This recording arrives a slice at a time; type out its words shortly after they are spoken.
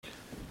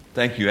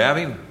Thank you,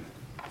 Abby.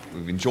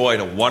 We've enjoyed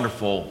a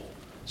wonderful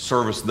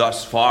service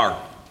thus far.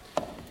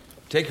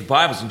 Take your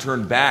Bibles and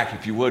turn back,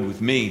 if you would,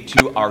 with me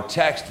to our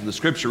text of the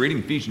Scripture reading,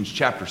 Ephesians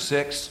chapter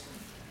 6.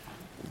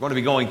 We're going to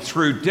be going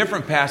through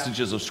different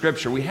passages of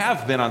Scripture. We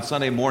have been on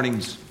Sunday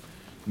mornings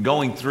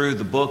going through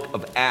the book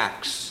of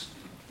Acts.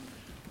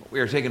 We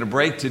are taking a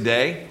break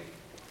today,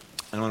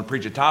 and I want to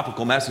preach a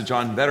topical message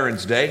on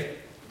Veterans Day,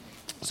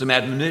 some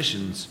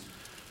admonitions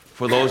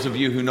for those of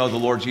you who know the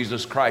Lord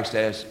Jesus Christ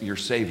as your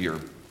Savior.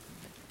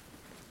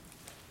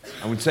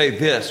 I would say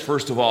this,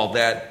 first of all,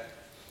 that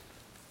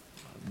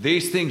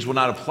these things will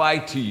not apply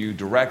to you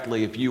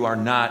directly if you are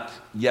not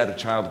yet a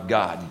child of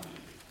God.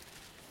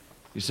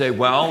 You say,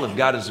 well, if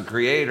God is a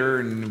creator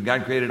and if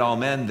God created all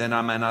men, then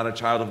am I not a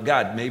child of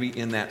God? Maybe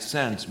in that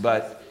sense,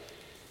 but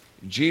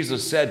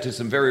Jesus said to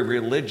some very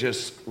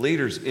religious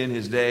leaders in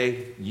his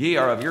day, ye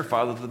are of your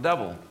father the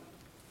devil.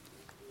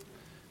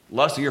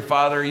 Lust of your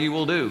father ye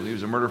will do. He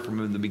was a murderer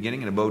from the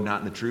beginning and abode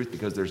not in the truth,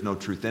 because there's no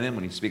truth in him.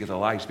 When he speaketh a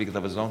lie, he speaketh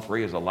of his own, for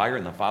he is a liar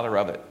and the father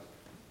of it.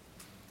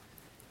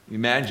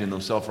 Imagine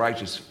those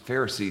self-righteous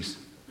Pharisees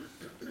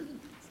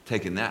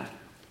taking that.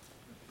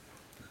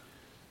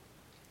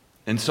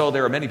 And so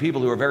there are many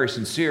people who are very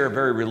sincere,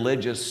 very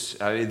religious.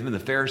 Even the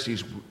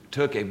Pharisees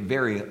took a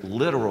very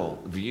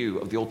literal view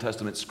of the Old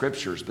Testament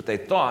scriptures, but they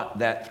thought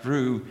that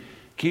through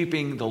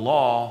keeping the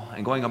law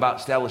and going about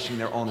establishing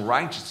their own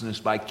righteousness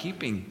by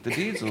keeping the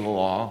deeds of the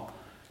law,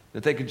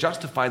 that they could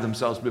justify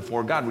themselves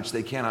before God, which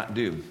they cannot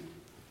do.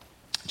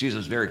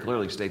 Jesus very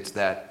clearly states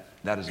that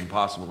that is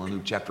impossible in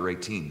Luke chapter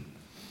 18.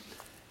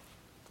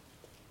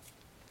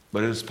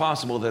 But it is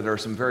possible that there are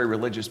some very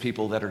religious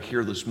people that are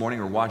here this morning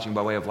or watching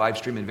by way of live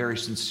stream and very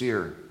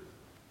sincere.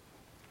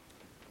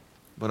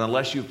 But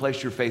unless you've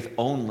placed your faith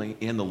only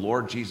in the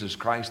Lord Jesus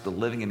Christ, the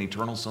living and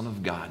eternal Son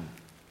of God,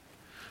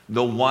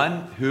 the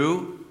one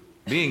who,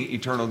 being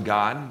eternal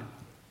God,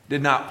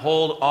 did not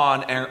hold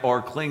on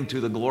or cling to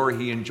the glory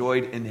he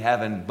enjoyed in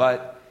heaven,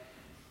 but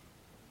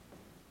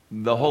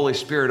the Holy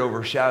Spirit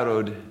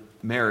overshadowed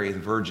Mary, the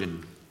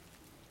Virgin.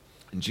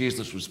 And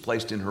Jesus was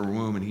placed in her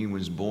womb and he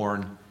was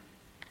born.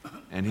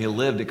 And he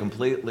lived a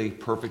completely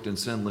perfect and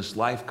sinless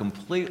life,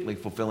 completely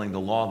fulfilling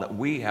the law that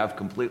we have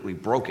completely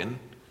broken,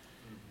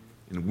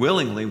 and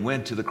willingly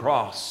went to the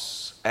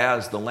cross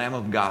as the Lamb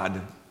of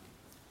God,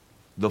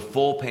 the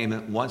full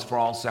payment, once for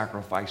all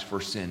sacrifice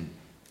for sin.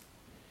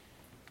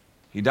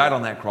 He died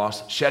on that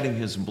cross, shedding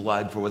his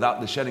blood, for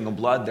without the shedding of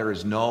blood, there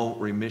is no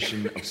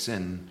remission of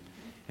sin.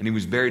 And he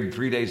was buried, and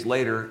 3 days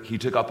later, he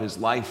took up his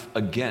life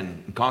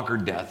again and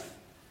conquered death.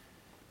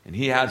 And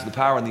he has the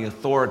power and the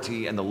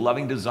authority and the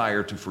loving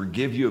desire to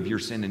forgive you of your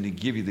sin and to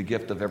give you the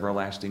gift of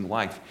everlasting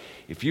life.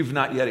 If you've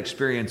not yet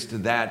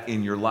experienced that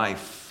in your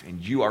life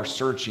and you are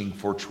searching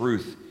for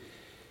truth,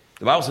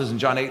 the Bible says in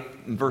John 8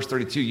 and verse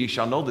 32, ye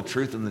shall know the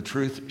truth and the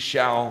truth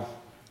shall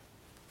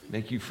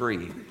make you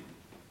free.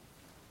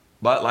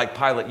 But like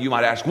Pilate, you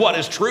might ask, what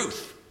is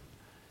truth?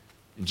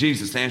 And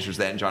Jesus answers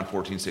that in John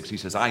 14:6. He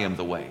says, I am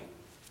the way,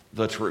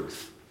 the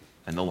truth,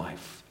 and the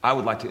life. I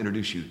would like to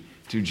introduce you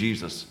to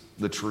Jesus,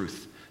 the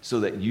truth, so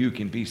that you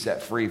can be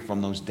set free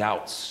from those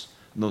doubts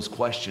and those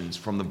questions,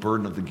 from the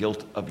burden of the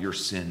guilt of your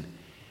sin.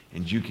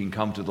 And you can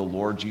come to the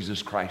Lord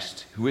Jesus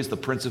Christ, who is the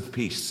Prince of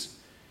Peace.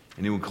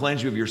 And he will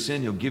cleanse you of your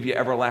sin. He'll give you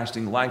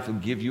everlasting life and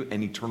give you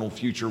an eternal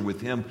future with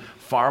him,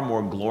 far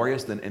more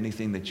glorious than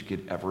anything that you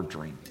could ever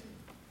dream.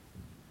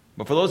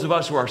 But for those of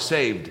us who are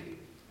saved,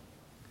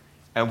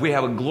 and we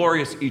have a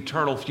glorious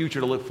eternal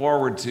future to look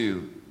forward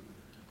to,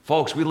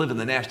 folks, we live in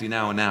the nasty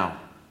now and now.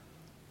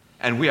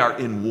 And we are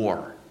in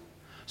war.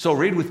 So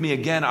read with me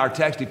again our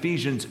text,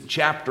 Ephesians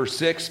chapter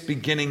 6,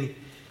 beginning,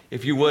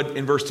 if you would,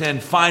 in verse 10.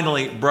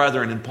 Finally,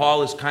 brethren, and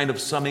Paul is kind of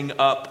summing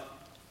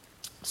up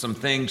some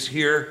things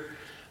here.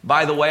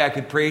 By the way, I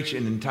could preach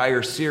an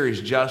entire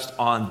series just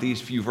on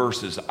these few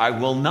verses. I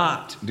will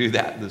not do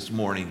that this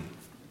morning.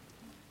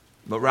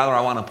 But rather, I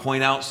want to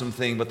point out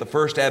something. But the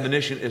first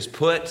admonition is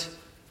put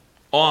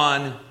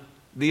on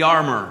the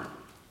armor.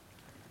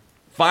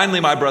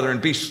 Finally, my brethren,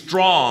 be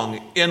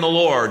strong in the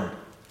Lord.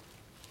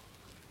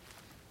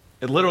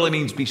 It literally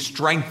means be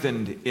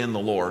strengthened in the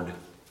Lord.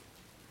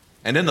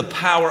 And in the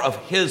power of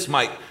his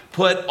might,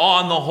 put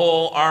on the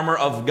whole armor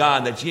of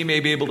God, that ye may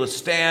be able to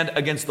stand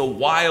against the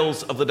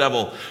wiles of the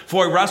devil.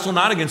 For we wrestle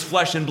not against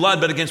flesh and blood,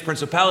 but against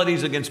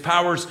principalities, against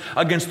powers,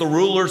 against the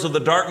rulers of the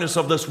darkness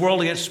of this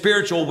world, against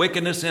spiritual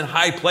wickedness in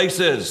high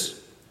places.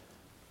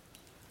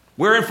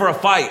 We're in for a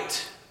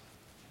fight.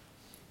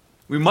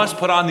 We must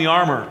put on the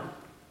armor.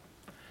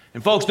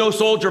 And folks, no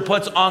soldier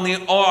puts on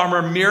the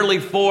armor merely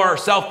for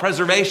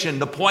self-preservation.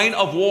 The point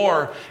of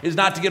war is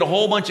not to get a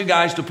whole bunch of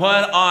guys to put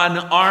on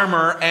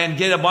armor and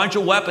get a bunch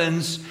of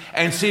weapons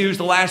and see who's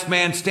the last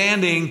man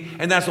standing,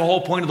 and that's the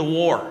whole point of the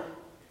war.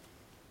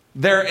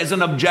 There is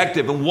an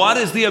objective. And what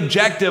is the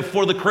objective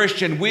for the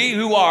Christian? We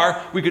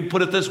could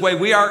put it this way,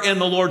 we are in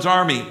the Lord's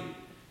army.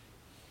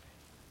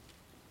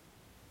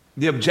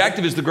 The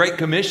objective is the Great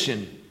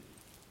Commission.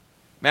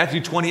 Matthew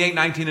 28,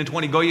 19 and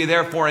 20, go ye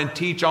therefore and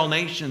teach all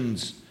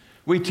nations,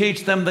 We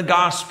teach them the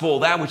gospel,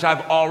 that which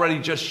I've already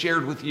just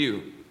shared with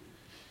you.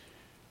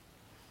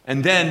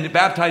 And then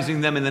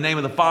baptizing them in the name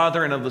of the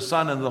Father and of the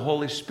Son and of the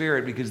Holy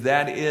Spirit, because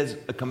that is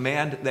a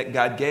command that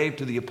God gave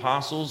to the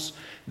apostles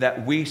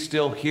that we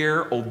still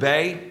here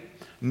obey.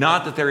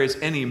 Not that there is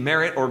any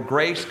merit or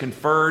grace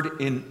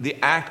conferred in the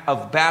act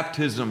of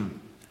baptism.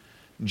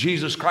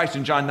 Jesus Christ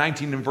in John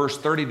 19 and verse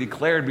 30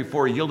 declared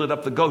before he yielded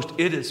up the ghost,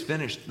 it is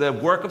finished. The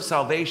work of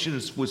salvation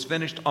was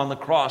finished on the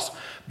cross.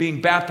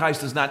 Being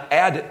baptized does not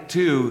add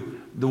to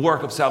the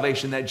work of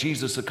salvation that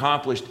Jesus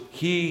accomplished.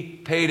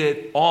 He paid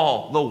it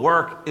all. The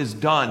work is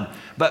done.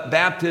 But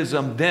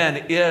baptism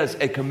then is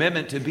a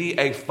commitment to be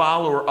a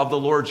follower of the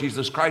Lord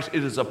Jesus Christ.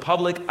 It is a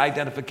public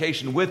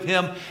identification with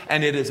him,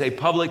 and it is a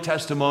public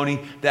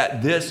testimony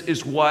that this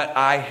is what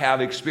I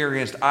have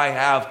experienced. I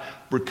have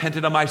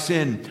repented of my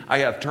sin. I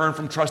have turned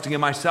from trusting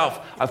in myself.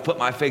 I've put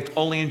my faith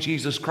only in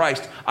Jesus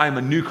Christ. I am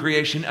a new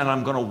creation, and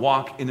I'm going to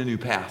walk in a new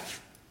path.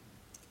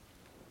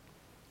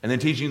 And then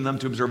teaching them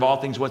to observe all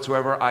things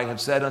whatsoever I have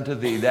said unto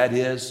thee, that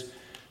is,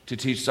 to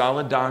teach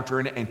solid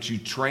doctrine and to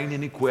train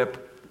and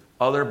equip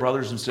other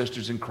brothers and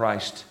sisters in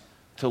Christ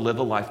to live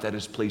a life that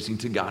is pleasing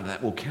to God and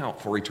that will count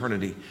for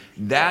eternity.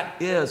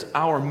 That is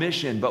our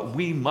mission, but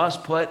we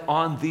must put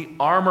on the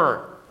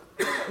armor.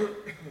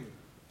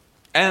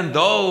 And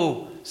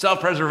though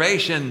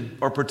self-preservation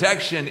or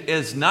protection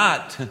is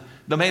not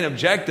the main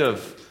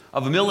objective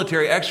of a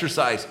military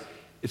exercise,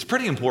 it's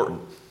pretty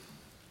important.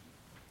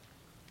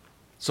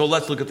 So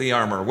let's look at the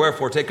armor.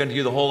 Wherefore, take unto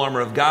you the whole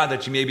armor of God,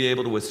 that you may be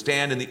able to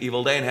withstand in the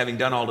evil day, and having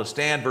done all to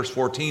stand. Verse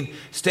 14,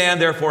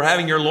 stand therefore,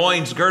 having your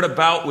loins girt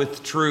about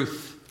with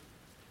truth.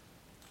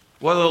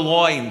 What are the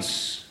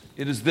loins?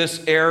 It is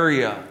this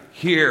area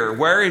here.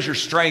 Where is your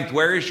strength?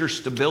 Where is your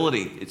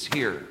stability? It's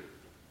here.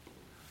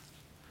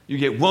 You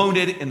get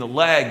wounded in the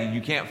leg, and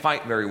you can't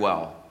fight very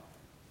well.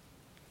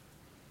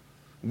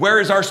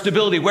 Where is our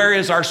stability? Where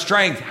is our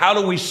strength? How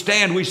do we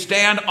stand? We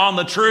stand on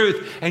the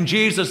truth, and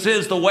Jesus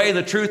is the way,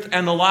 the truth,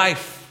 and the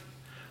life.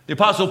 The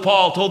Apostle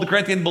Paul told the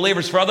Corinthian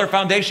believers, for other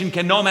foundation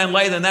can no man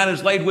lay than that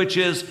is laid, which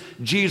is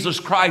Jesus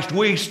Christ.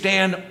 We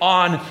stand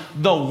on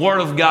the Word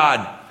of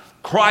God.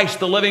 Christ,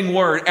 the living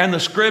Word, and the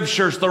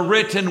Scriptures, the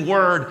written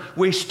Word.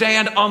 We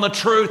stand on the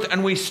truth,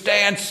 and we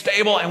stand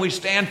stable, and we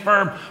stand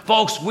firm.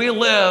 Folks, we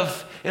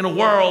live in a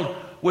world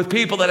with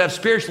people that have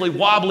spiritually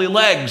wobbly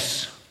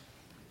legs,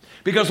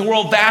 because the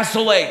world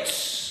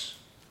vacillates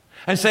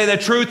and say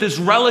that truth is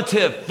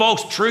relative.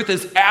 Folks, truth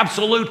is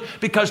absolute,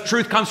 because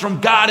truth comes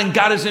from God, and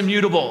God is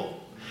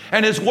immutable.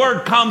 And His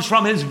Word comes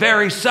from His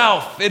very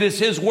self. It is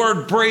His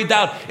Word breathed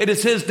out. It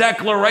is His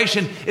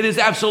declaration. It is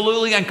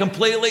absolutely and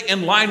completely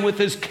in line with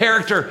His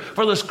character.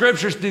 For the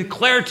Scriptures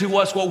declare to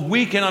us what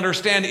we can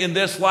understand in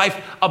this life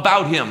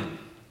about Him.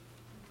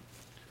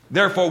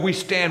 Therefore, we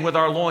stand with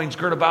our loins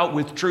girt about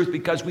with truth,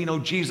 because we know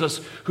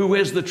Jesus, who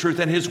is the truth,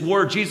 and His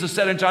Word. Jesus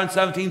said in John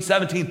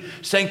 17:17,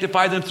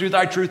 sanctify them through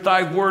thy truth.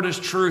 Thy word is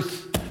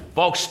truth.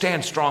 Folks,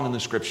 stand strong in the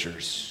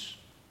Scriptures.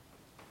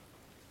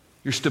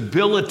 Your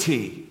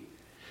stability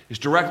is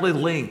directly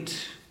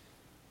linked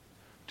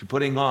to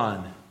putting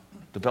on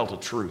the belt of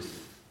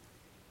truth.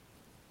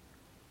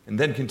 And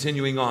then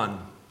continuing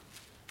on,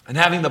 and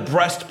having the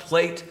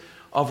breastplate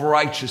of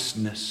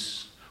righteousness.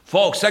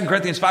 Folks, 2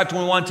 Corinthians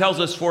 5:21 tells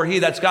us, for he,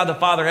 that's God the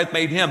Father, hath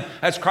made him,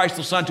 that's Christ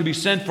the Son, to be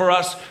sin for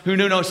us, who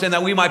knew no sin,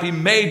 that we might be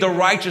made the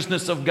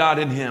righteousness of God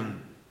in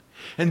him.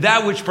 And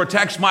that which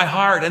protects my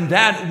heart, and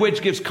that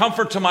which gives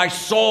comfort to my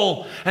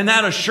soul, and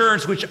that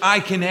assurance which I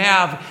can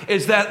have,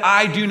 is that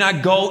I do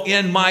not go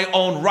in my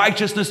own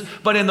righteousness,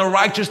 but in the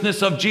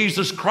righteousness of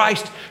Jesus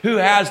Christ, who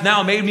has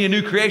now made me a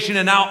new creation,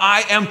 and now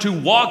I am to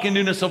walk in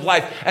newness of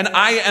life, and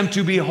I am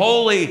to be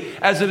holy,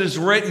 as it is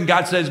written.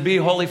 God says, be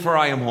holy, for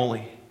I am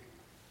holy.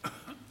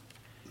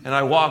 And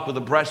I walk with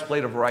a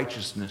breastplate of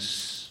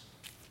righteousness.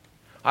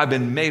 I've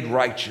been made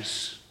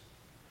righteous.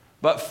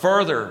 But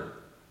further,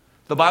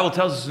 the Bible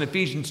tells us in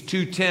Ephesians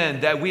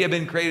 2:10 that we have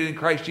been created in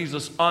Christ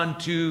Jesus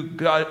unto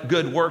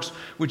good works,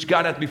 which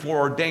God hath before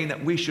ordained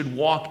that we should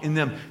walk in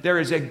them. There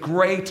is a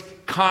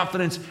great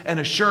confidence and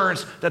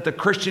assurance that the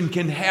Christian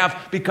can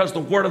have, because the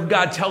Word of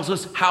God tells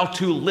us how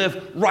to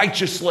live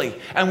righteously.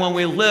 And when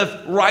we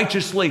live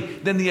righteously,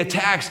 then the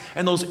attacks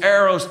and those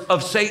arrows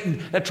of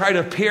Satan that try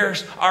to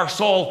pierce our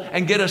soul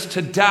and get us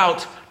to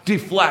doubt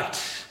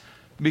deflect,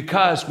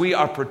 because we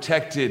are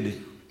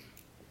protected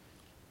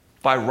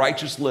by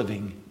righteous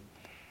living,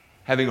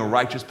 having a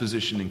righteous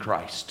position in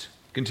Christ.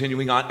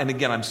 Continuing on, and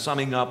again, I'm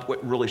summing up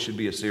what really should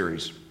be a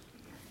series.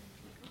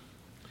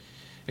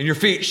 And your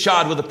feet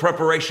shod with the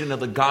preparation of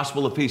the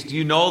gospel of peace. Do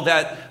you know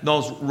that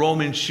those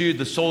Roman shoes,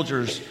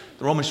 the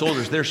Roman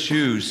soldiers, their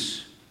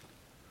shoes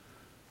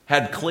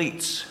had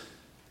cleats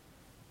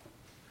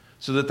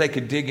so that they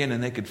could dig in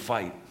and they could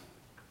fight.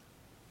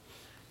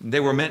 They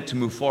were meant to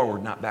move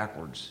forward, not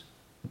backwards.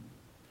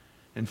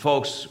 And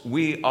folks,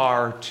 we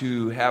are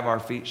to have our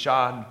feet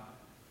shod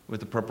with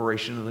the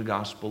preparation of the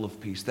gospel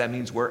of peace. That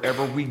means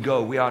wherever we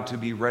go, we ought to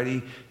be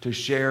ready to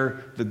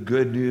share the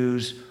good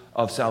news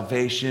of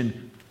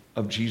salvation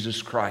of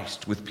Jesus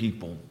Christ with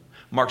people.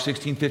 Mark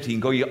 16:15,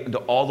 go ye into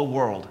all the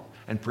world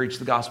and preach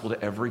the gospel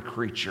to every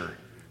creature.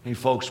 Hey,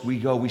 folks, we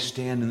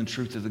stand in the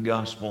truth of the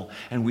gospel,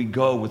 and we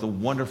go with the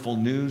wonderful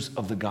news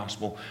of the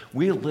gospel.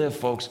 We live,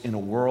 folks, in a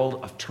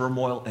world of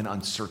turmoil and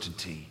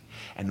uncertainty,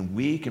 and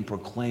we can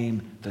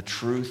proclaim the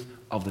truth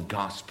of the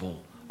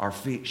gospel, our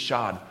feet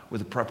shod with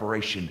the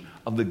preparation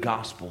of the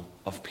gospel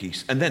of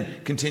peace. And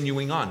then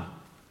continuing on.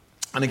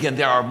 And again,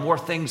 there are more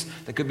things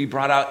that could be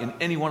brought out in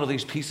any one of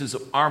these pieces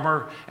of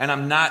armor, and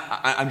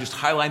I'm just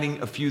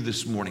highlighting a few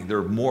this morning. There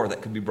are more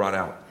that could be brought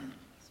out.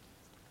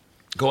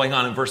 Going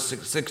on in verse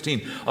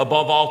 16,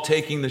 above all,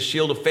 taking the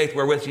shield of faith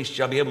wherewith ye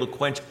shall be able to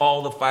quench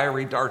all the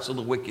fiery darts of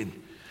the wicked.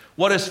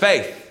 What is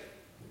faith?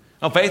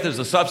 Now, faith is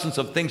the substance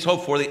of things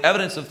hoped for, the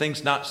evidence of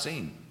things not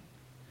seen.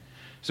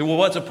 So, well,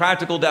 what's a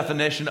practical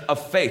definition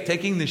of faith?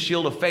 Taking the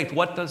shield of faith,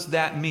 what does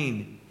that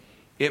mean?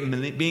 It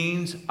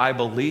means I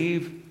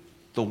believe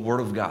the Word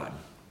of God.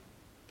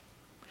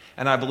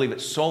 And I believe it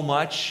so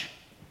much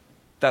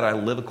that I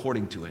live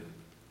according to it.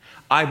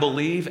 I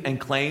believe and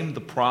claim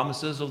the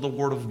promises of the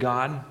Word of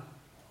God.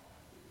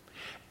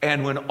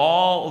 And when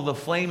all of the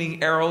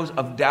flaming arrows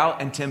of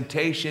doubt and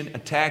temptation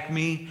attack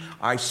me,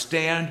 I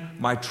stand,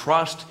 my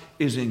trust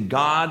is in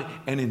God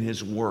and in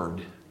His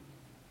Word.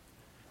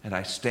 And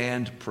I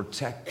stand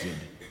protected,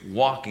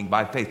 walking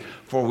by faith.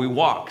 For we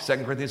walk,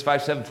 2 Corinthians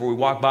 5:7, for we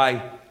walk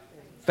by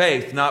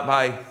faith, not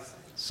by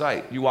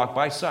sight. You walk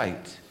by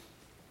sight,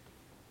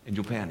 and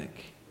you'll panic.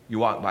 You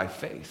walk by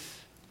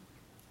faith,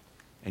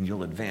 and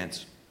you'll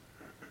advance.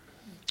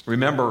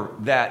 Remember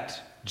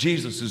that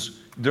Jesus is,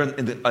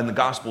 in the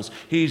Gospels,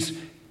 he's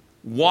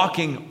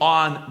walking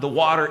on the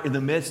water in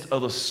the midst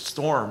of a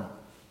storm.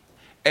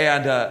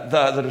 And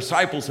the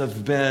disciples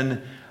have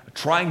been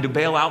trying to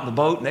bail out the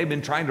boat, and they've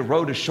been trying to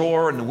row to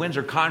shore, and the winds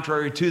are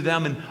contrary to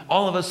them. And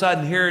all of a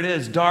sudden, here it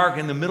is, dark,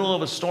 in the middle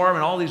of a storm,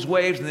 and all these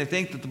waves, and they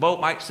think that the boat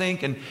might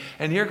sink. And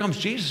here comes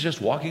Jesus just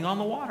walking on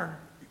the water.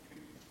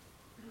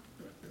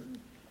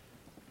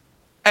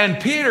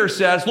 And Peter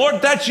says, Lord,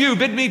 if that's you,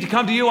 bid me to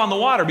come to you on the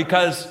water,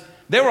 because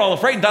they were all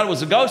afraid and thought it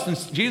was a ghost. And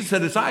Jesus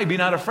said, it's I, be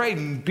not afraid.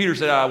 And Peter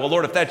said, well,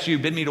 Lord, if that's you,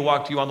 bid me to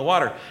walk to you on the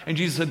water. And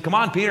Jesus said, come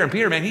on, Peter. And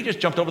Peter, man, he just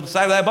jumped over the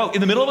side of that boat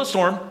in the middle of a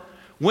storm,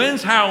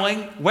 winds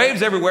howling,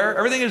 waves everywhere,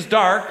 everything is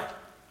dark.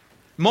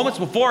 Moments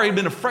before, he'd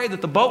been afraid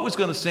that the boat was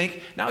going to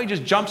sink. Now he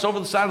just jumps over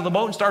the side of the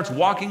boat and starts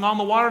walking on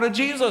the water to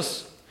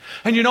Jesus.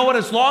 And you know what?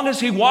 As long as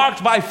he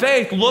walked by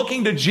faith,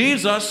 looking to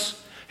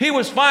Jesus, he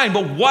was fine.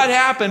 But what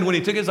happened when he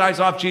took his eyes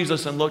off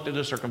Jesus and looked at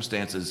the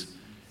circumstances?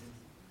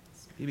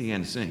 He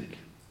began to sink.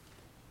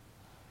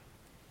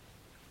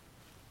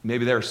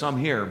 Maybe there are some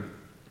here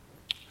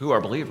who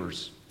are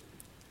believers,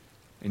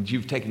 and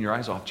you've taken your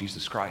eyes off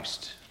Jesus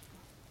Christ.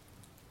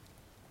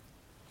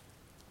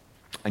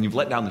 And you've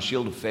let down the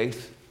shield of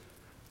faith.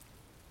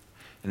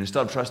 And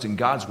instead of trusting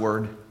God's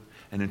word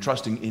and in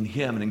trusting in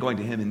Him and in going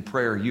to Him in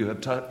prayer, you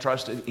have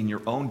trusted in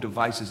your own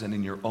devices and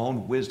in your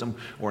own wisdom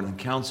or in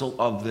the counsel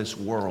of this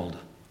world.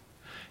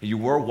 You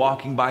were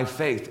walking by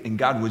faith, and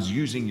God was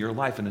using your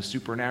life in a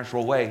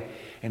supernatural way.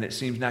 And it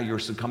seems now you're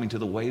succumbing to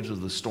the waves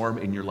of the storm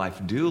in your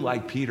life. Do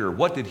like Peter.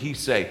 What did he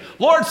say?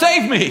 Lord,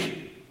 save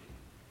me!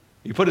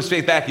 He put his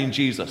faith back in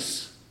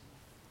Jesus.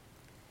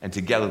 And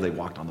together they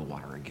walked on the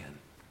water again.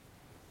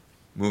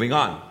 Moving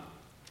on.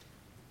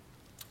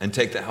 And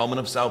take the helmet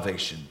of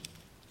salvation.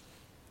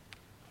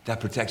 That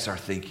protects our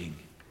thinking.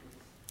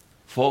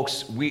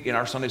 Folks, in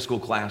our Sunday school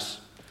class,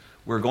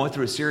 we're going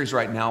through a series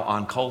right now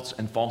on cults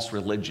and false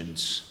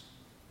religions.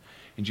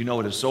 And you know,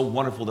 it is so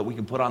wonderful that we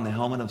can put on the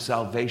helmet of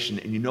salvation.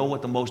 And you know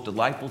what the most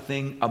delightful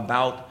thing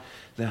about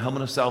the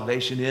helmet of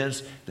salvation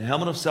is? The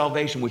helmet of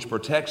salvation, which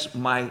protects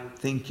my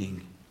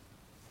thinking,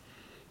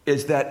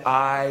 is that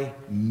I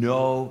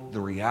know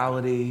the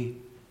reality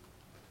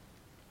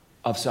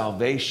of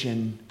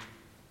salvation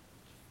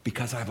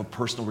because I have a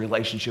personal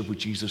relationship with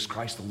Jesus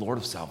Christ, the Lord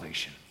of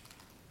salvation.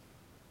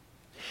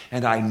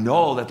 And I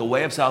know that the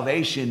way of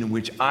salvation, in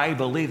which I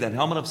believe, that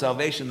helmet of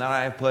salvation that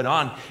I have put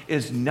on,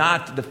 is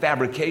not the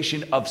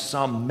fabrication of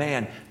some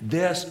man.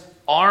 This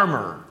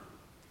armor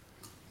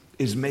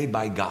is made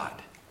by God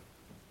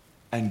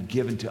and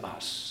given to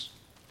us.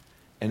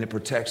 And it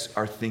protects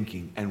our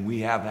thinking. And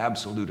we have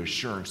absolute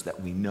assurance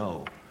that we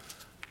know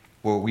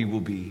where we will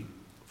be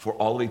for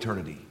all of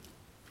eternity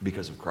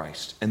because of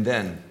Christ. And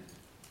then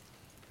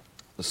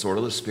the sword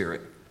of the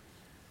Spirit,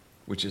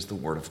 which is the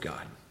Word of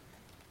God.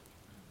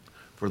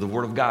 For the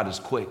Word of God is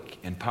quick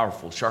and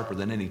powerful, sharper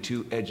than any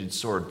two-edged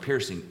sword,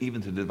 piercing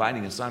even to the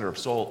dividing asunder of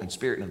soul and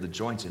spirit and of the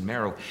joints and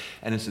marrow,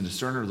 and it's a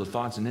discerner of the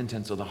thoughts and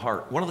intents of the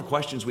heart. One of the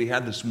questions we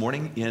had this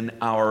morning in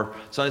our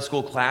Sunday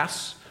school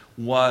class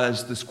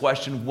was this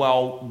question,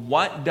 well,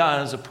 what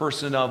does a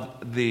person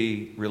of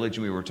the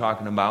religion we were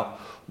talking about,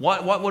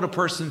 what would a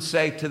person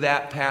say to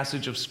that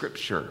passage of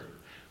Scripture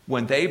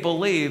when they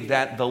believe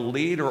that the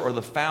leader or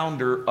the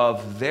founder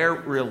of their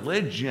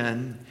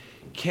religion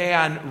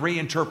can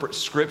reinterpret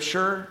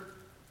Scripture,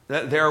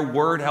 that their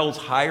word holds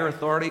higher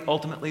authority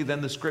ultimately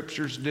than the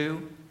Scriptures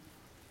do?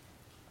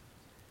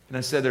 And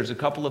I said there's a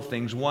couple of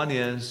things. One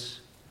is,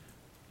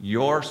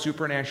 your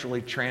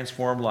supernaturally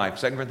transformed life.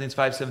 2 Corinthians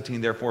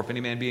 5:17, therefore, if any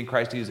man be in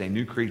Christ, he is a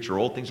new creature.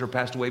 Old things are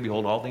passed away.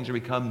 Behold, all things are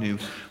become new.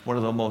 One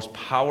of the most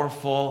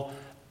powerful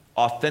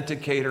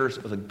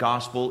authenticators of the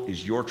gospel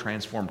is your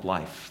transformed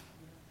life.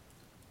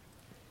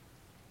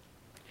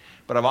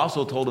 But I've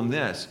also told him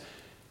this.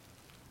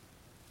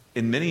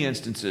 In many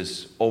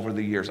instances over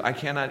the years, I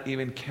cannot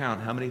even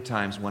count how many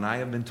times when I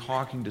have been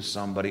talking to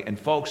somebody, and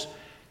folks,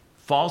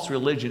 false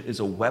religion is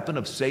a weapon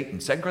of Satan.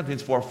 2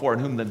 Corinthians 4:4, in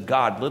whom the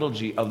God, little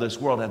g, of this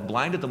world hath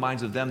blinded the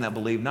minds of them that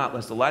believe not,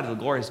 lest the light of the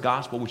glorious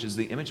gospel, which is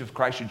the image of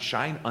Christ, should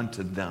shine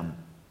unto them.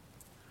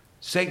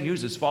 Satan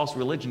uses false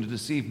religion to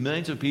deceive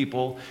millions of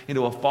people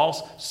into a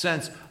false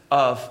sense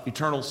of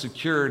eternal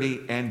security,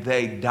 and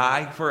they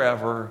die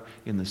forever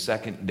in the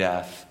second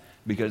death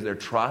because their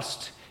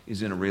trust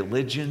is in a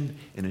religion,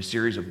 in a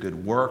series of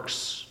good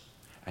works,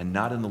 and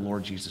not in the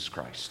Lord Jesus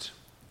Christ.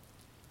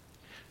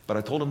 But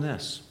I told him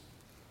this.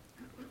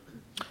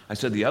 I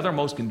said, the other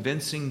most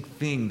convincing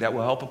thing that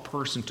will help a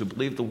person to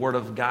believe the Word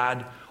of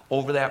God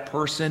over that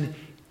person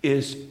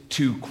is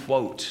to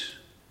quote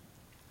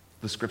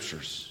the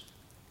Scriptures.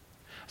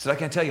 I said, I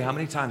can't tell you how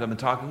many times I've been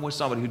talking with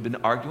somebody who'd been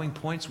arguing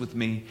points with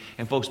me.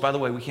 And folks, by the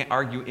way, we can't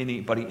argue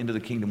anybody into the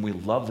kingdom. We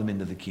love them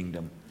into the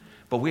kingdom.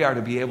 But we are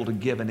to be able to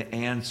give an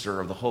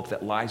answer of the hope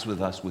that lies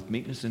with us with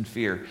meekness and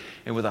fear,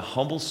 and with a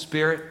humble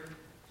spirit,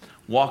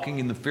 walking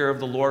in the fear of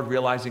the Lord,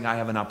 realizing I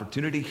have an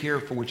opportunity here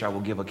for which I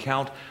will give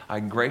account. I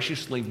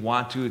graciously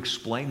want to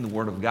explain the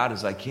Word of God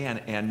as I can,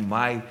 and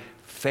my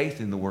faith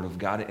in the Word of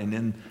God and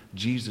in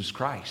Jesus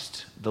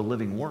Christ, the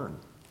living Word.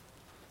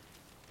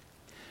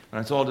 And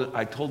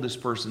I told this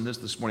person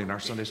this morning in our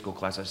Sunday school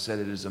class. I said,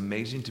 it is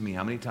amazing to me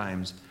how many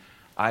times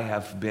I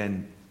have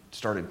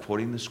started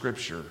quoting the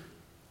Scripture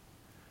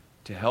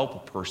to help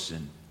a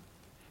person,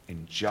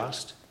 and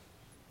just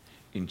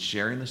in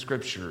sharing the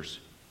Scriptures,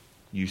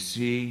 you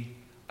see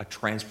a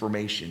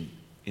transformation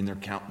in their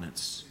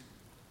countenance.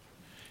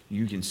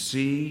 You can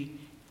see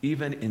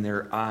even in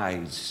their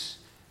eyes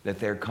that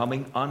they're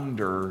coming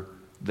under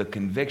the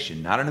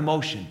conviction, not an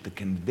emotion, the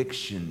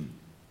conviction.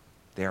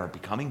 They are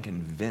becoming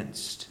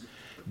convinced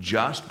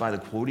just by the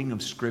quoting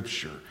of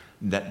Scripture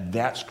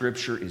that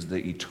Scripture is the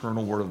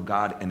eternal Word of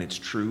God, and it's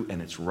true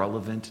and it's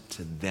relevant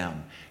to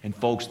them. And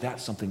folks,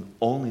 that's something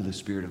only the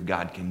Spirit of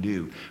God can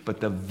do. But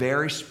the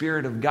very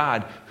Spirit of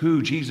God,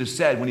 who Jesus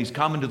said when He's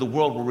come into the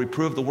world will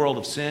reprove the world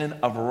of sin,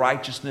 of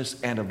righteousness,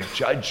 and of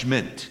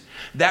judgment.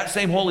 That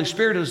same Holy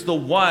Spirit is the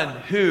one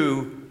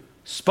who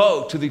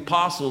spoke to the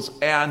apostles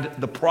and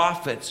the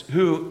prophets,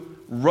 who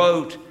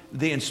wrote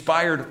the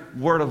inspired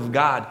Word of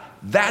God.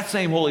 That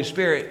same Holy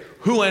Spirit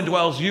who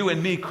indwells you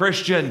and me,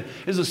 Christian,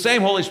 is the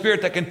same Holy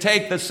Spirit that can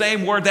take the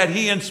same word that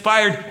He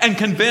inspired and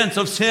convince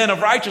of sin,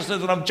 of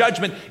righteousness, and of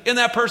judgment in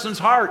that person's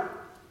heart.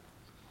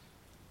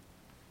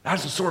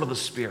 That's the sword of the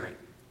Spirit,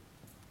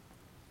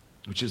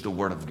 which is the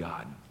Word of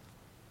God.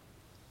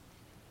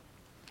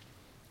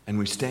 And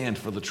we stand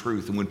for the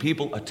truth. And when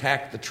people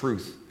attack the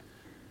truth,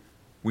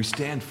 we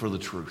stand for the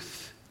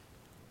truth,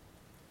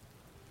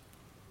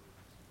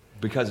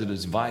 because it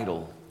is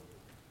vital.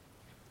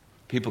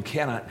 People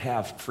cannot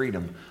have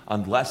freedom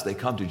unless they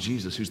come to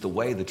Jesus, who's the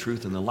way, the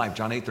truth, and the life.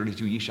 John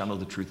 8:32, ye shall know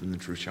the truth, and the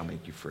truth shall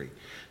make you free.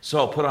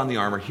 So put on the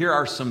armor. Here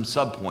are some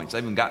subpoints. I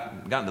haven't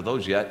gotten to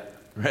those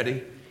yet.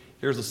 Ready?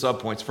 Here's the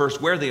subpoints. First,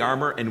 wear the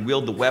armor and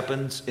wield the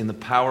weapons in the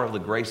power of the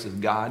grace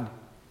of God.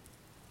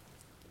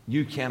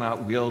 You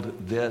cannot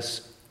wield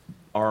this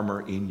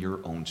armor in your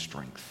own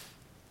strength.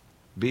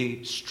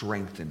 Be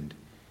strengthened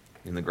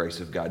in the grace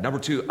of God. Number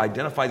two,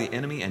 identify the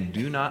enemy and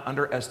do not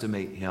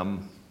underestimate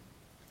him.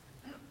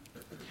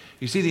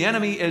 You see, the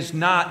enemy is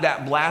not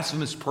that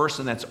blasphemous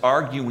person that's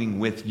arguing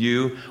with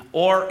you,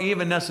 or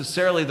even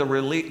necessarily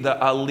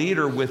a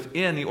leader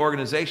within the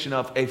organization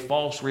of a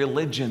false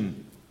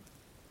religion.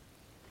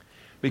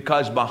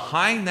 Because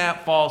behind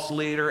that false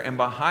leader and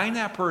behind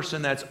that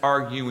person that's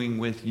arguing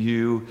with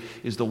you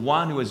is the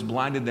one who has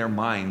blinded their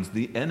minds.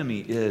 The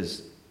enemy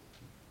is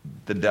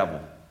the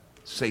devil,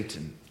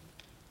 Satan.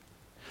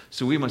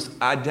 So we must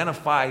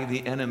identify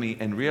the enemy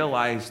and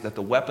realize that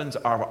the weapons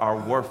of our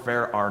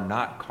warfare are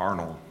not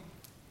carnal.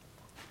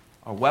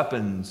 Our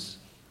weapons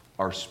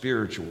are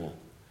spiritual.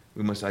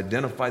 We must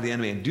identify the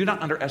enemy and do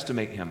not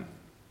underestimate him.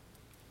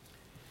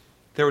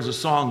 There was a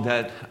song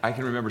that I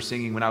can remember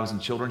singing when I was in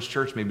children's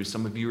church. Maybe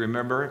some of you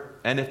remember it.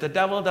 And if the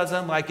devil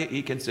doesn't like it,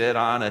 he can sit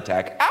on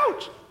attack.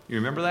 Ouch! You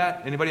remember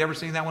that? Anybody ever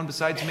sing that one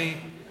besides me?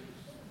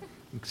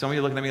 Some of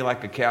you looking at me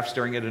like a calf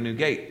staring at a new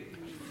gate.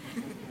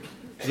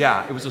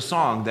 Yeah, it was a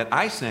song that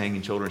I sang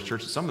in children's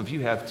church. Some of you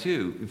have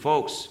too. And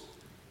folks,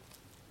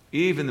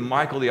 even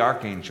Michael the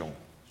archangel,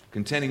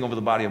 contending over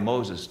the body of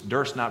Moses,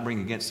 durst not bring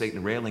against Satan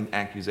a railing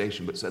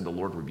accusation, but said, the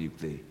Lord rebuke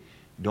thee.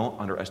 Don't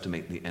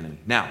underestimate the enemy.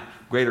 Now,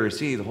 greater is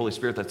he, the Holy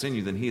Spirit that's in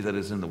you, than he that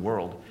is in the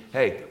world.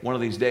 Hey, one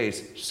of these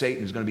days,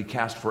 Satan is going to be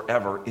cast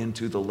forever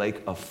into the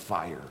lake of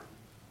fire.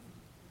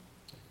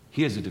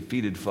 He is a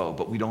defeated foe,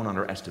 but we don't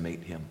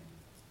underestimate him.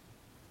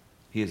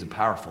 He is a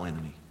powerful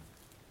enemy.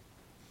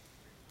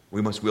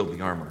 We must wield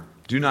the armor.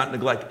 Do not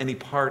neglect any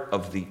part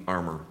of the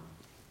armor.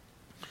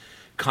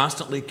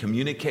 Constantly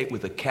communicate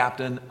with the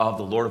captain of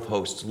the Lord of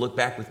hosts. Look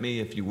back with me,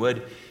 if you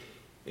would,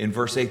 in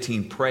verse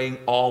 18, praying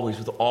always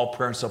with all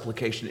prayer and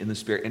supplication in the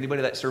Spirit.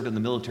 Anybody that served in the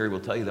military will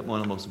tell you that one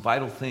of the most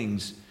vital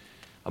things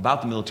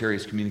about the military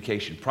is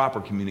communication, proper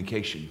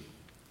communication.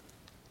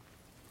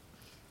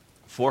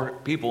 4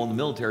 people in the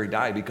military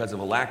die because of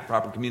a lack of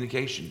proper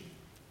communication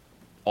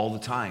all the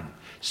time.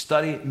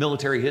 Study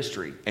military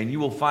history, and you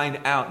will find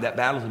out that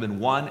battles have been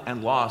won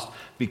and lost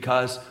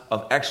because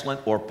of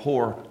excellent or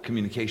poor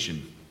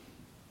communication.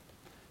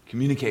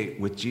 Communicate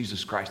with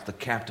Jesus Christ, the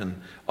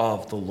captain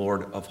of the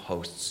Lord of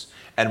hosts.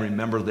 And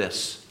remember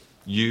this,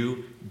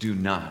 you do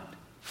not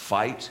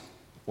fight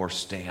or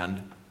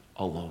stand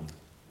alone.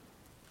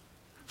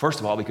 First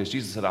of all, because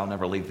Jesus said, I'll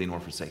never leave thee nor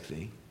forsake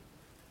thee.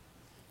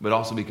 But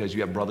also because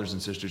you have brothers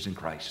and sisters in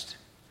Christ.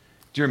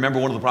 Do you remember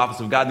one of the prophets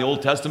of God in the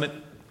Old Testament?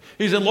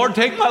 He said, Lord,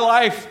 take my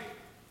life.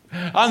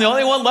 I'm the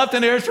only one left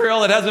in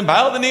Israel that hasn't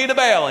bowed the knee to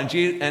Baal.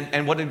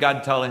 And what did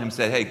God tell him? He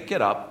said, hey,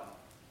 get up.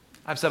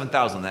 I have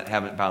 7,000 that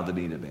haven't bowed the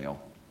knee to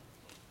Baal.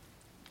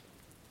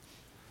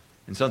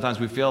 And sometimes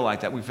we feel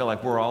like that. We feel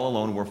like we're all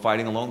alone. We're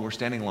fighting alone. We're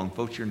standing alone.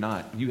 Folks, you're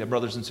not. You have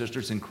brothers and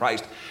sisters in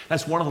Christ.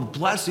 That's one of the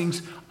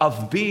blessings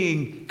of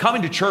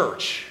coming to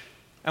church.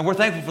 And we're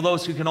thankful for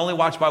those who can only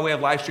watch by way of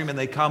live stream, and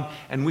they come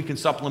and we can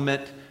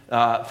supplement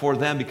for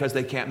them because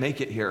they can't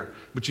make it here.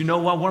 But you know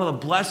what? One of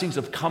the blessings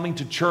of coming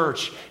to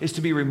church is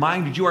to be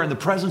reminded you are in the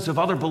presence of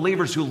other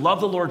believers who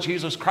love the Lord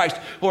Jesus Christ,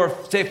 who are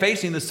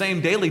facing the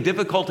same daily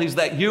difficulties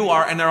that you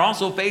are, and they're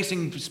also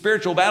facing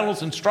spiritual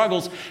battles and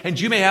struggles, and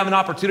you may have an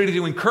opportunity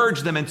to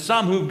encourage them. And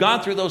some who've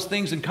gone through those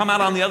things and come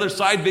out on the other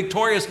side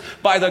victorious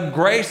by the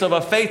grace of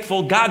a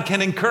faithful God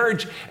can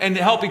encourage and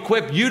help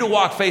equip you to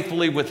walk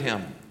faithfully with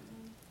Him.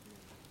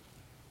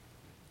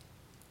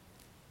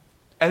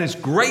 And it's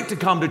great to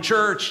come to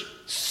church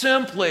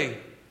simply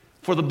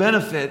for the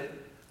benefit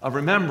of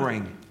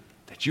remembering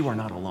that you are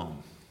not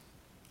alone.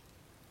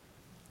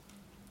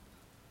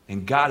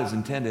 And God has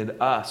intended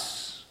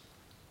us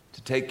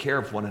to take care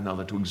of one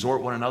another, to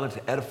exhort one another,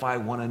 to edify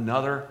one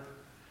another.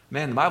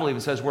 Man, the Bible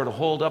even says we're to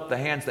hold up the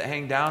hands that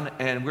hang down,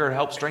 and we're to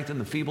help strengthen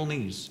the feeble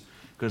knees,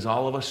 because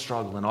all of us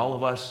struggle and all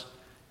of us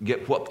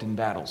get whooped in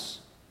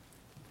battles.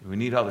 We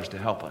need others to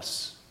help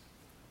us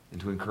and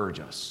to encourage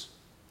us.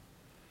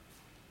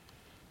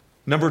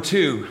 Number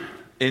 2,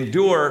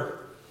 endure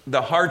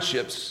the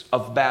hardships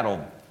of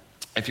battle.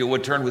 If you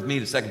would turn with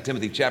me to 2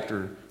 Timothy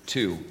chapter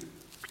 2.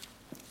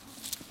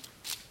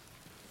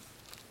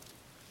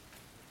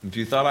 If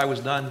you thought I was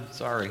done,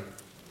 sorry,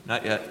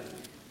 not yet.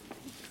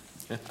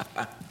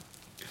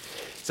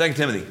 2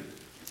 Timothy.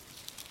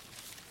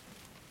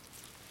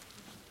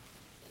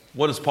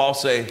 What does Paul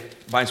say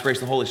by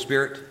inspiration of the Holy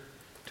Spirit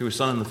to his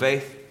son in the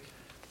faith?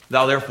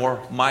 Thou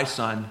therefore, my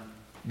son,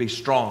 be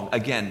strong.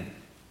 Again,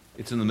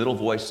 it's in the middle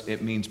voice.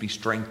 It means be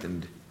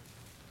strengthened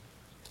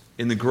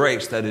in the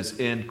grace that is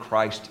in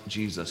Christ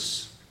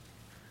Jesus.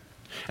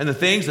 And the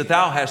things that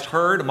thou hast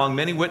heard among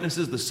many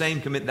witnesses, the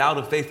same commit thou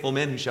to faithful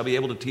men who shall be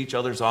able to teach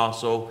others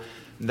also.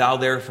 Thou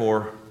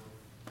therefore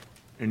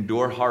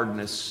endure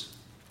hardness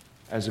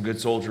as a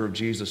good soldier of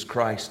Jesus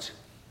Christ.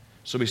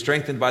 So be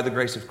strengthened by the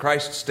grace of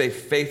Christ. Stay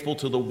faithful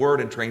to the word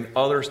and train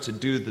others to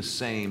do the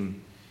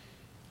same.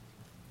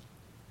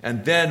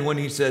 And then when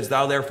he says,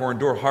 thou therefore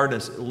endure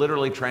hardness, it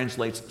literally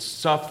translates,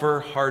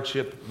 suffer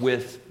hardship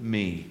with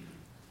me.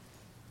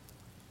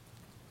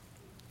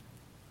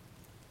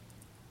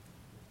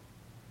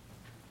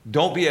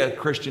 Don't be a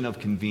Christian of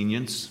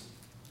convenience.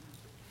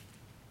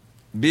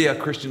 Be a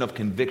Christian of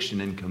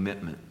conviction and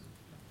commitment.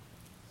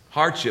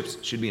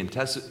 Hardships should be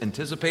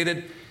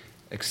anticipated,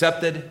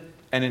 accepted,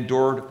 and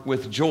endured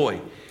with joy.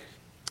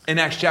 In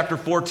Acts chapter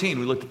 14,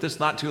 we looked at this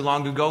not too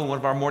long ago in one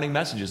of our morning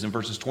messages in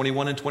verses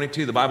 21 and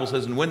 22. The Bible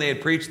says, and when they had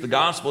preached the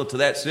gospel to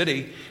that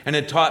city and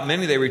had taught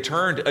many, they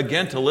returned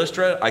again to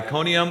Lystra,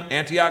 Iconium,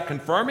 Antioch,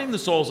 confirming the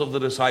souls of the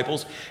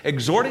disciples,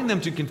 exhorting them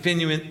to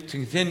continue in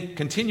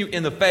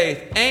the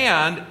faith,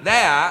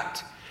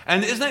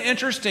 and isn't it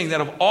interesting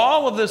that of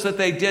all of this that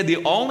they did,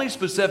 the only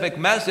specific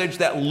message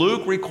that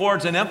Luke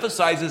records and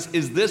emphasizes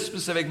is this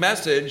specific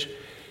message: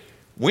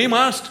 we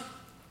must,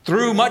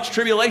 through much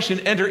tribulation,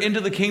 enter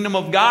into the kingdom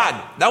of God.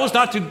 That was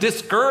not to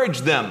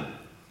discourage them.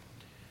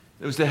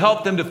 It was to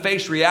help them to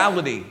face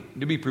reality,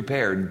 to be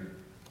prepared.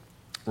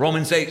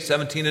 Romans 8,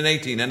 17 and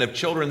 18, and if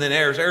children then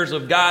heirs, heirs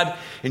of God,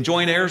 and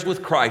joint heirs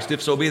with Christ,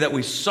 if so be that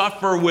we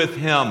suffer with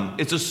him.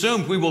 It's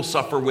assumed we will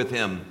suffer with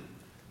him,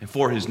 and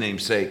for his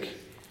name's sake,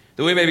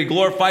 that we may be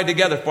glorified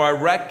together. For I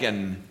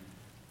reckon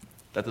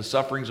that the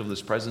sufferings of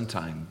this present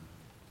time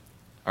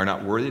are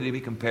not worthy to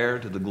be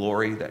compared to the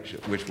glory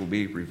which will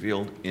be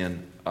revealed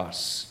in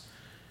us.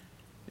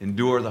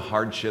 Endure the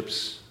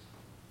hardships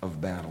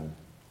of battle.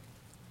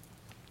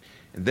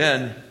 And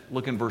then,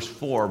 look in verse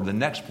 4. The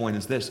next point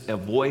is this: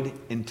 avoid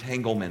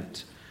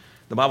entanglement.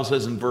 The Bible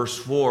says in verse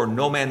 4,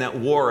 no man that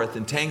warreth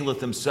entangleth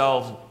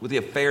himself with the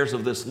affairs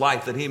of this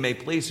life, that he may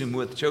please him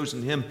who hath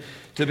chosen him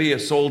to be a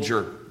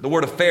soldier. The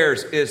word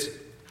affairs is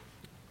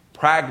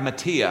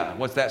pragmatia.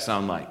 What's that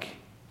sound like?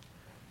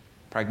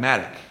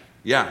 Pragmatic.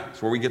 Yeah,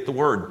 that's where we get the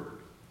word.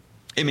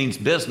 It means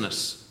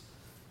business,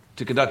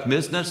 to conduct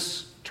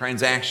business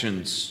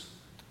transactions.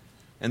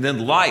 And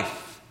then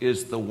life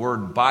is the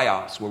word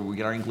bios, where we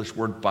get our English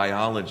word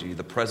biology,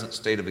 the present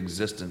state of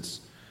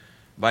existence.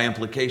 By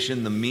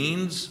implication, the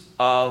means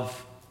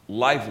of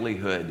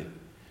livelihood.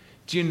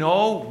 Do you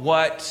know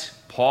what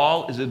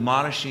Paul is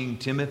admonishing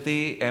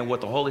Timothy, and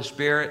what the Holy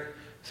Spirit,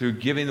 through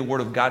giving the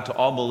word of God to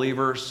all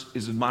believers,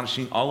 is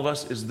admonishing all of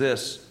us? Is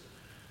this: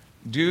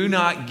 do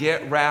not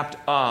get wrapped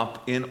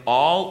up in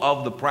all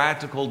of the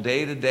practical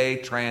day-to-day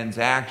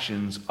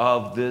transactions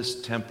of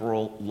this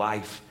temporal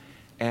life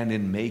and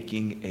in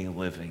making a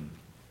living.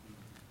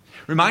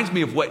 Reminds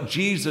me of what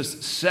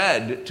Jesus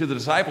said to the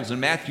disciples in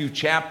Matthew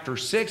chapter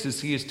 6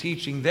 as he is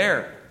teaching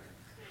there.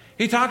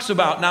 He talks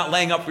about not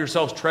laying up for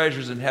yourselves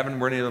treasures in heaven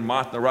where neither the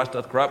moth nor rust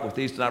doth corrupt, where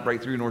thieves do not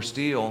break through nor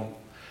steal.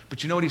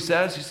 But you know what he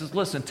says? He says,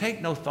 listen,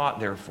 take no thought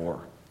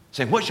therefore,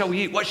 saying, what shall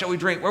we eat? What shall we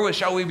drink? Wherewith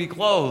shall we be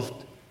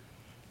clothed?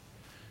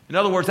 In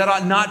other words, that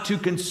ought not to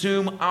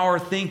consume our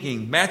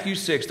thinking. Matthew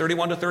 6,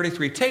 31 to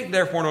 33. Take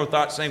therefore no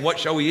thought, saying, what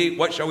shall we eat?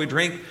 What shall we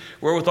drink?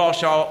 Wherewithal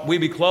shall we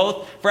be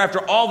clothed? For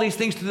after all these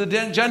things do the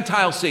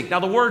Gentiles seek.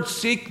 Now the word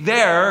seek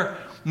there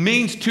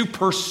means to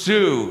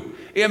pursue.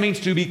 It means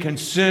to be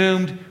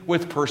consumed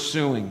with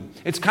pursuing.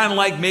 It's kind of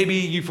like maybe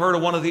you've heard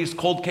of one of these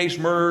cold case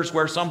murders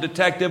where some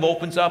detective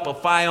opens up a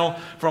file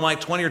from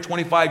like 20 or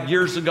 25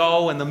 years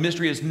ago and the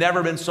mystery has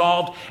never been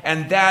solved.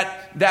 And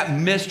that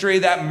mystery,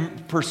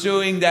 that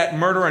pursuing that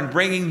murder and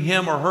bringing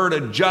him or her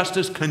to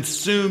justice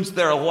consumes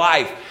their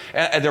life.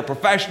 And their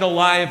professional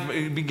life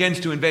begins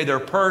to invade their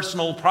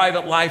personal,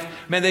 private life.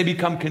 Man, they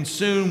become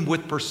consumed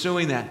with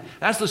pursuing that.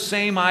 That's the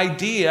same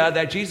idea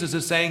that Jesus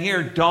is saying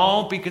here.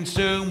 Don't be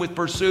consumed with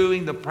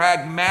pursuing the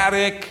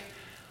pragmatic,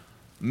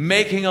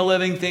 making a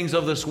living things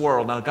of this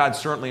world. Now, God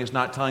certainly is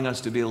not telling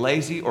us to be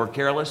lazy or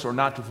careless or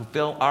not to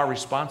fulfill our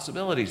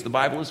responsibilities. The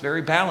Bible is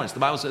very balanced.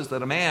 The Bible says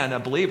that a man, a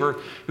believer,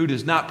 who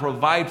does not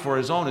provide for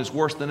his own is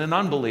worse than an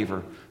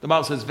unbeliever. The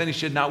Bible says, if any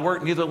should not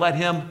work, neither let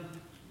him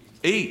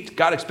eat.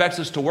 God expects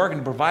us to work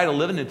and provide a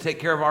living and to take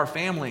care of our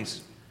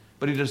families.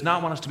 But he does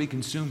not want us to be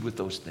consumed with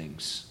those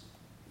things.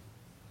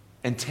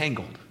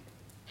 Entangled.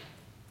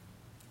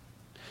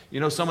 You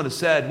know, someone has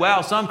said,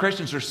 well, some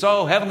Christians are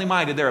so heavenly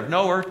minded, they're of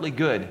no earthly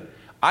good.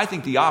 I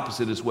think the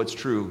opposite is what's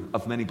true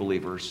of many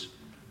believers.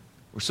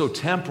 We're so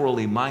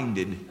temporally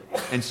minded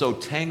and so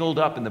tangled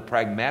up in the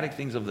pragmatic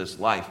things of this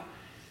life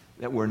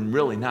that we're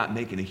really not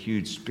making a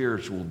huge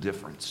spiritual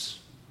difference.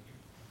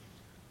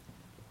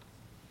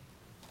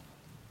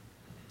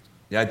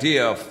 The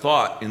idea of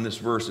thought in this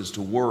verse is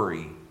to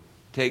worry.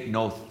 Take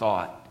no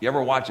thought. You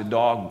ever watch a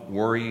dog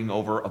worrying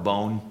over a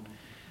bone?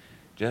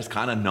 Just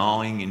kind of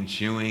gnawing and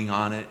chewing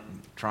on it,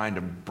 trying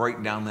to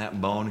break down that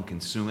bone and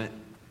consume it,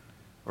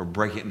 or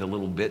break it into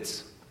little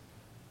bits.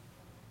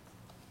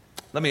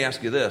 Let me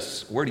ask you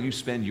this. Where do you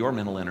spend your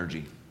mental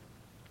energy?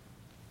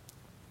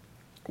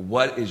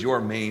 What is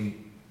your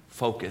main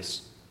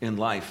focus in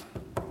life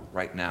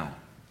right now?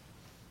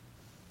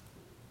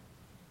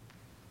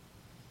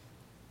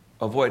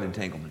 Avoid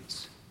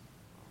entanglements.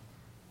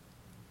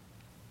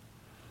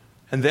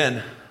 And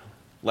then,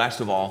 last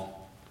of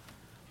all,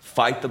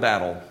 fight the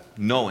battle,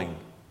 knowing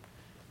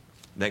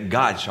that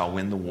God shall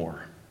win the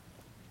war.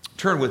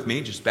 Turn with me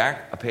just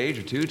back a page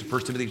or two to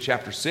 1 Timothy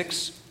chapter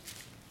 6.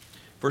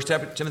 1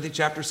 Timothy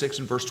chapter 6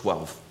 and verse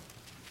 12.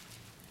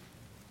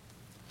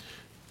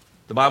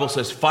 The Bible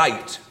says,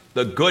 fight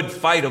the good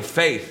fight of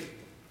faith.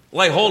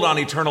 Lay hold on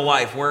eternal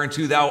life,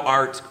 whereunto thou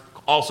art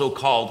also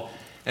called,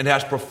 and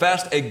hast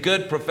professed a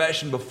good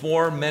profession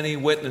before many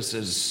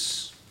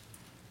witnesses.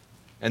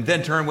 And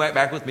then turn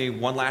back with me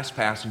one last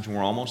passage, and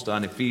we're almost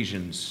done.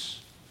 Ephesians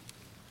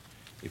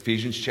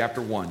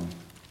chapter 1.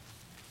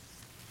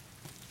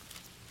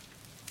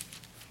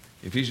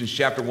 Ephesians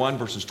chapter 1,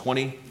 verses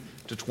 20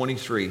 to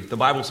 23. The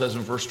Bible says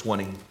in verse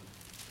 20,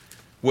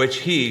 which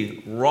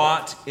he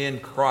wrought in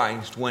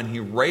Christ when he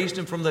raised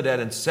him from the dead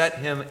and set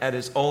him at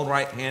his own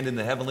right hand in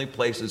the heavenly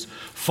places,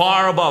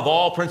 far above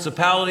all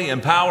principality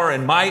and power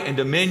and might and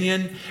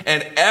dominion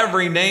and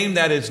every name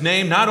that is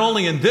named, not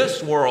only in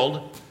this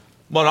world,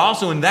 but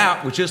also in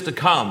that which is to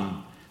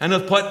come, and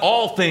hath put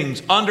all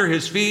things under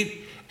his feet,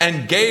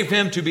 and gave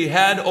him to be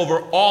head over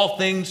all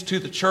things to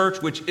the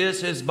church, which is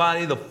his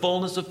body, the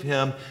fullness of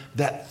him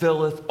that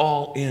filleth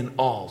all in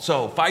all.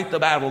 So fight the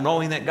battle,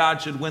 knowing that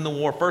God should win the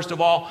war. First of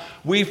all,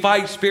 we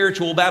fight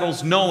spiritual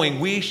battles,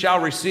 knowing we shall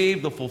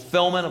receive the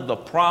fulfillment of the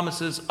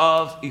promises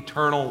of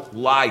eternal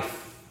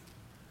life.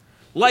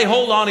 Lay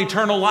hold on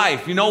eternal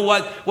life. You know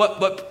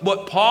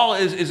what Paul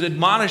is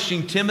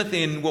admonishing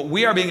Timothy, and what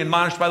we are being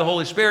admonished by the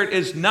Holy Spirit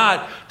is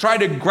not try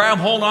to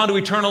hold on to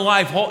eternal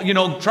life.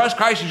 Trust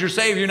Christ as your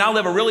Savior. You now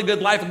live a really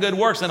good life of good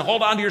works and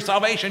hold on to your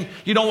salvation.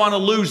 You don't want to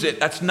lose it.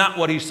 That's not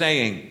what he's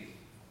saying.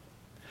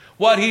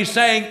 What he's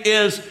saying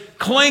is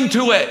cling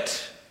to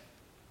it.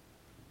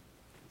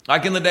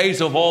 Like in the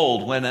days of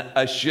old when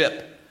a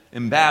ship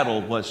in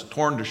battle was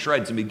torn to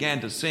shreds and began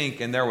to sink,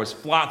 and there was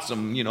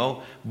flotsam,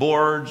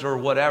 boards or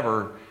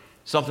whatever,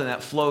 something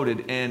that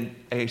floated, and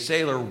a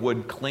sailor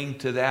would cling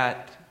to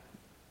that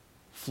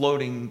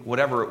floating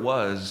whatever it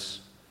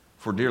was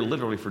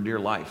literally for dear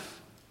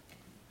life,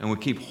 and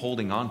would keep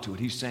holding on to it.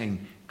 He's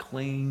saying,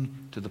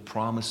 cling to the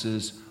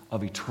promises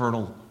of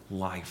eternal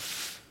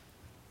life.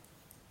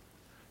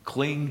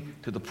 Cling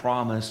to the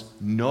promise,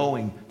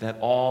 knowing that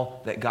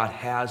all that God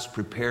has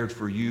prepared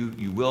for you,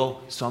 you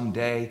will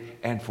someday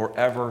and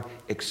forever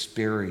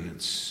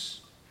experience.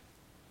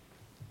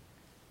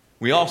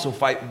 We also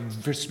fight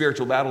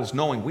spiritual battles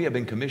knowing we have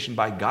been commissioned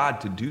by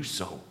God to do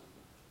so.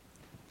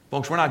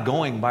 Folks, we're not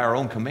going by our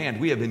own command.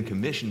 We have been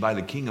commissioned by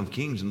the King of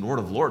Kings and Lord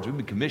of Lords. We've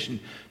been commissioned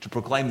to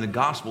proclaim the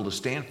gospel, to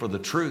stand for the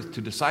truth,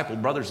 to disciple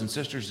brothers and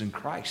sisters in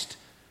Christ,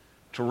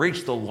 to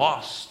reach the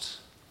lost,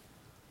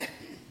 to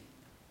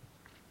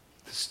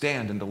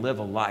stand and to live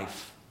a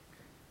life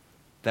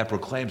that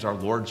proclaims our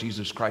Lord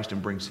Jesus Christ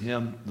and brings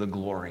Him the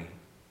glory.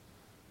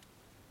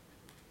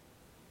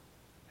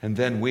 And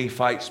then we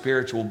fight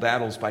spiritual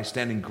battles by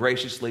standing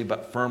graciously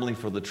but firmly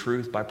for the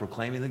truth, by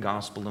proclaiming the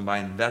gospel, and by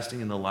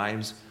investing in the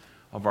lives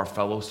of our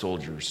fellow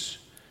soldiers.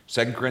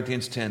 2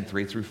 Corinthians 10,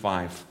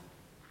 3-5.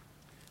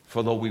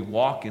 For though we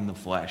walk in the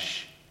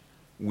flesh,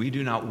 we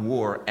do not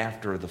war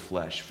after the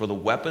flesh. For the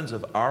weapons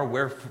of our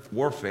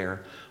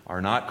warfare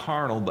are not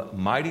carnal, but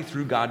mighty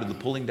through God to the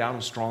pulling down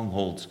of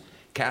strongholds,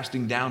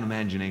 casting down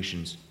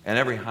imaginations, and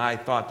every high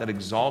thought that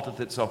exalteth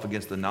itself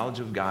against the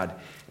knowledge of God,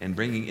 and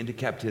bringing into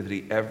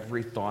captivity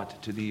every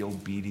thought to the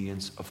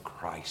obedience of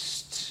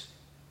Christ.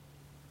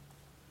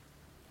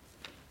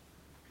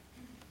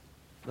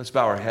 Let's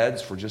bow our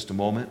heads for just a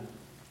moment.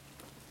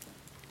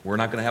 We're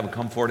not going to have a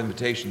come forward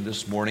invitation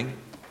this morning.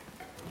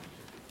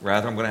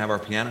 Rather, I'm going to have our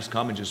pianist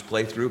come and just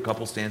play through a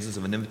couple stanzas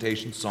of an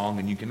invitation song,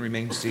 and you can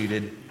remain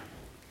seated.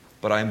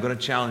 But I am going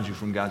to challenge you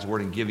from God's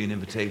Word and give you an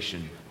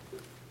invitation.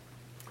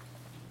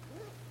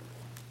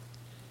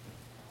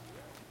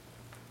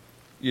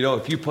 You know,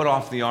 if you put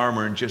off the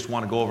armor and just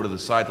want to go over to the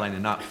sideline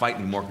and not fight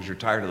anymore because you're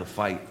tired of the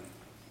fight,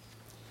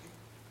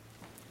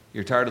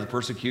 you're tired of the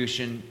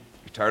persecution,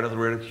 you're tired of the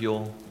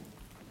ridicule,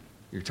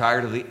 you're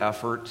tired of the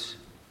effort,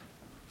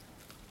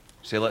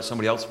 say, let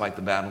somebody else fight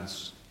the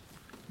battles.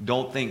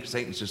 Don't think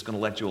Satan's just going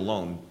to let you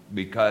alone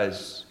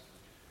because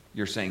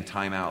you're saying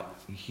time out.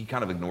 He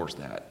kind of ignores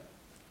that.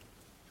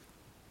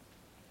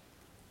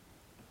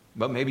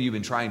 But maybe you've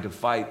been trying to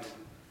fight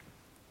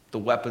the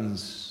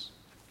weapons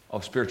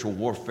of spiritual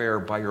warfare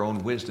by your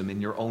own wisdom,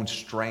 in your own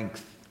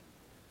strength,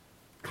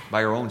 by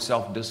your own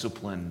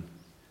self-discipline.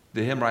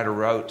 The hymn writer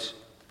wrote,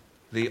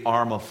 "The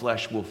arm of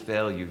flesh will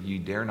fail you. You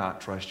dare not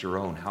trust your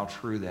own." How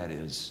true that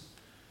is.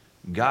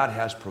 God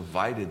has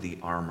provided the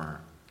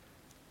armor.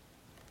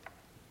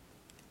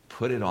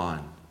 Put it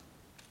on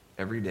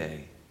every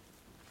day.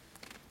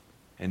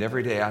 And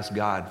every day ask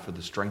God for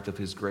the strength of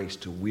His grace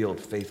to wield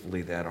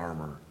faithfully that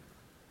armor.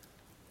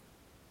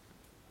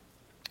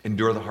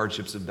 Endure the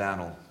hardships of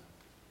battle.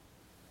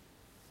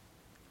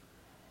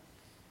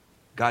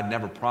 God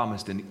never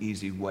promised an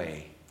easy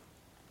way,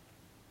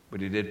 but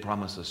He did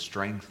promise us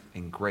strength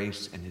and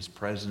grace and His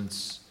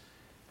presence,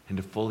 and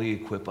to fully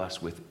equip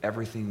us with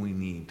everything we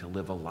need to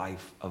live a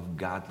life of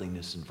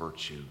godliness and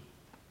virtue.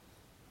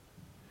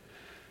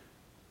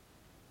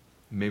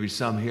 Maybe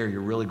some here,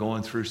 you're really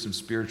going through some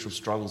spiritual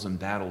struggles and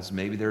battles.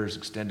 Maybe there's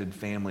extended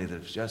family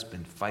that has just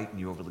been fighting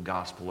you over the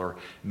gospel, or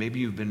maybe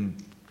you've been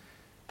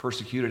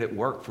persecuted at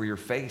work for your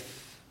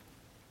faith.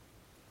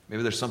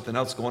 Maybe there's something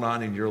else going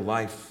on in your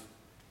life,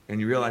 and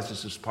you realize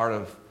this is part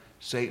of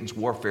Satan's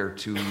warfare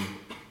to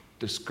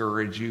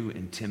discourage you,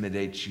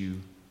 intimidate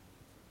you.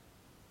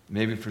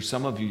 Maybe for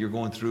some of you, you're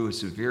going through a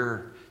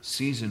severe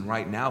season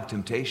right now of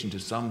temptation to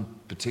some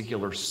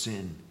particular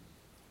sin.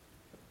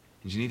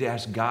 And you need to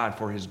ask God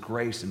for His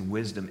grace and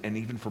wisdom, and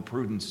even for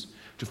prudence,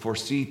 to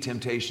foresee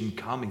temptation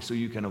coming so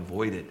you can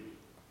avoid it.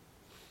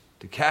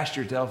 To cast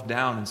yourself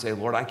down and say,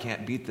 Lord, I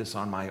can't beat this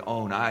on my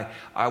own.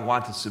 I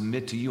want to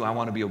submit to You. I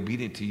want to be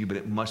obedient to You, but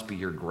it must be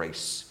Your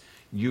grace.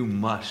 You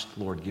must,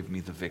 Lord, give me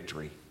the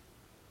victory.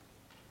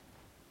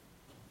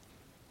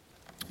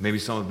 Maybe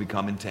some have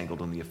become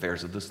entangled in the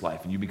affairs of this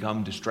life, and you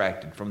become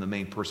distracted from the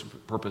main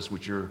purpose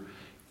which you're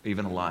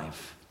even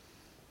alive.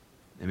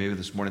 And maybe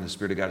this morning the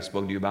Spirit of God has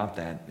spoken to you about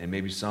that. And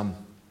maybe some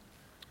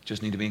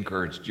just need to be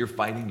encouraged. You're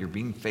fighting. You're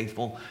being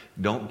faithful.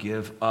 Don't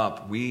give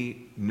up.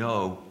 We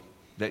know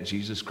that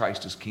Jesus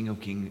Christ is King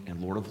of Kings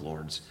and Lord of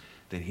Lords,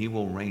 that He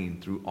will reign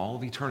through all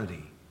of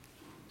eternity.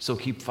 So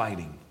keep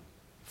fighting.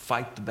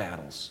 Fight the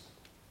battles.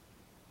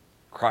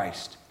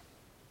 Christ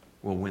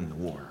will win the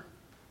war.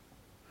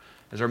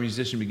 As our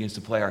musician begins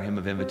to play our hymn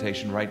of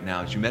invitation right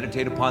now, as you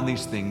meditate upon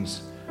these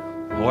things,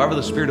 however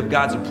the Spirit of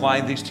God's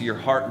applying these to your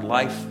heart and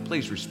life,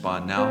 please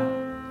respond now.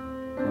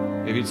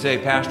 If you'd say,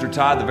 Pastor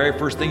Todd, the very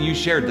first thing you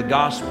shared, the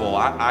gospel,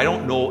 I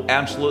don't know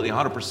absolutely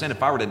 100%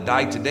 if I were to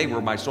die today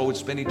where my soul would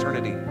spend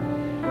eternity.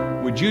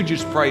 Would you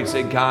just pray and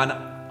say, God,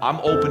 I'm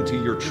open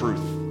to Your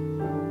truth.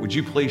 Would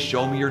You please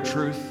show me Your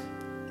truth?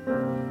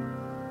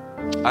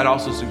 I'd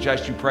also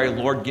suggest you pray,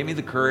 Lord, give me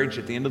the courage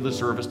at the end of the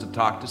service to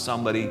talk to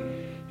somebody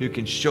who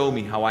can show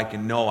me how I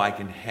can know I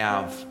can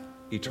have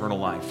eternal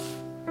life.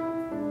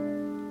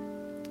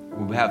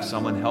 We'll have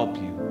someone help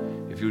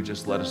you. If you would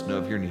just let us know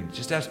of your need.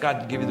 Just ask God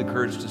to give you the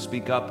courage to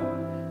speak up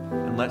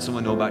and let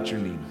someone know about your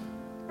need.